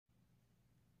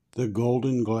The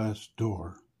Golden Glass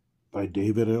Door by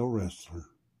David L. Resler,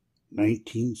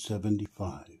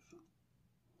 1975.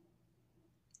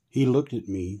 He looked at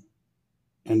me,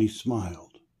 and he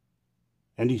smiled,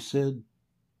 and he said,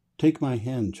 "Take my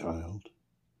hand, child.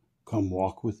 Come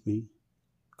walk with me,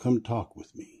 come talk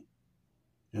with me,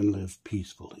 and live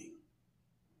peacefully.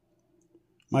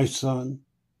 My son,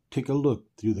 take a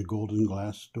look through the golden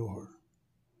glass door.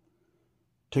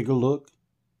 Take a look,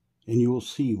 and you will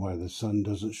see why the sun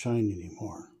doesn't shine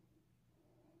anymore.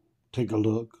 Take a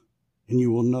look, and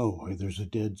you will know why there's a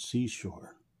dead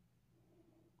seashore.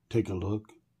 Take a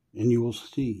look, and you will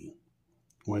see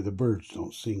why the birds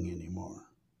don't sing anymore.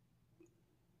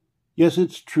 Yes,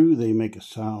 it's true they make a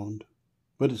sound,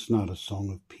 but it's not a song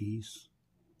of peace.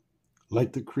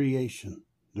 Like the creation,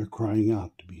 they're crying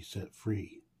out to be set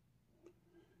free.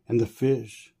 And the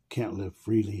fish can't live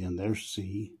freely in their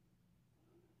sea,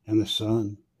 and the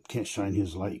sun can't shine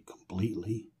his light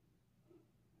completely.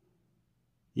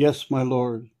 Yes, my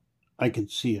Lord, I can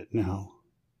see it now,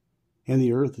 and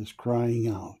the earth is crying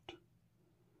out.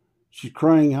 She's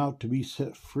crying out to be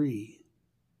set free,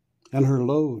 and her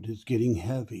load is getting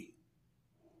heavy.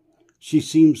 She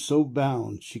seems so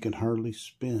bound she can hardly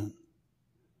spin,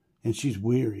 and she's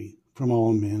weary from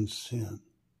all man's sin.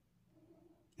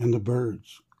 And the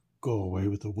birds go away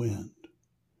with the wind,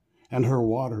 and her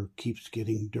water keeps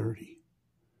getting dirty,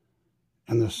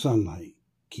 and the sunlight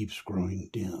keeps growing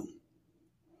dim.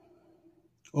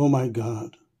 Oh my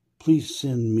God, please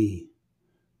send me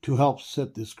to help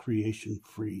set this creation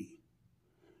free,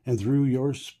 and through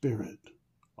your Spirit,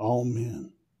 all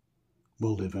men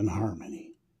will live in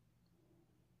harmony.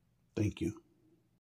 Thank you.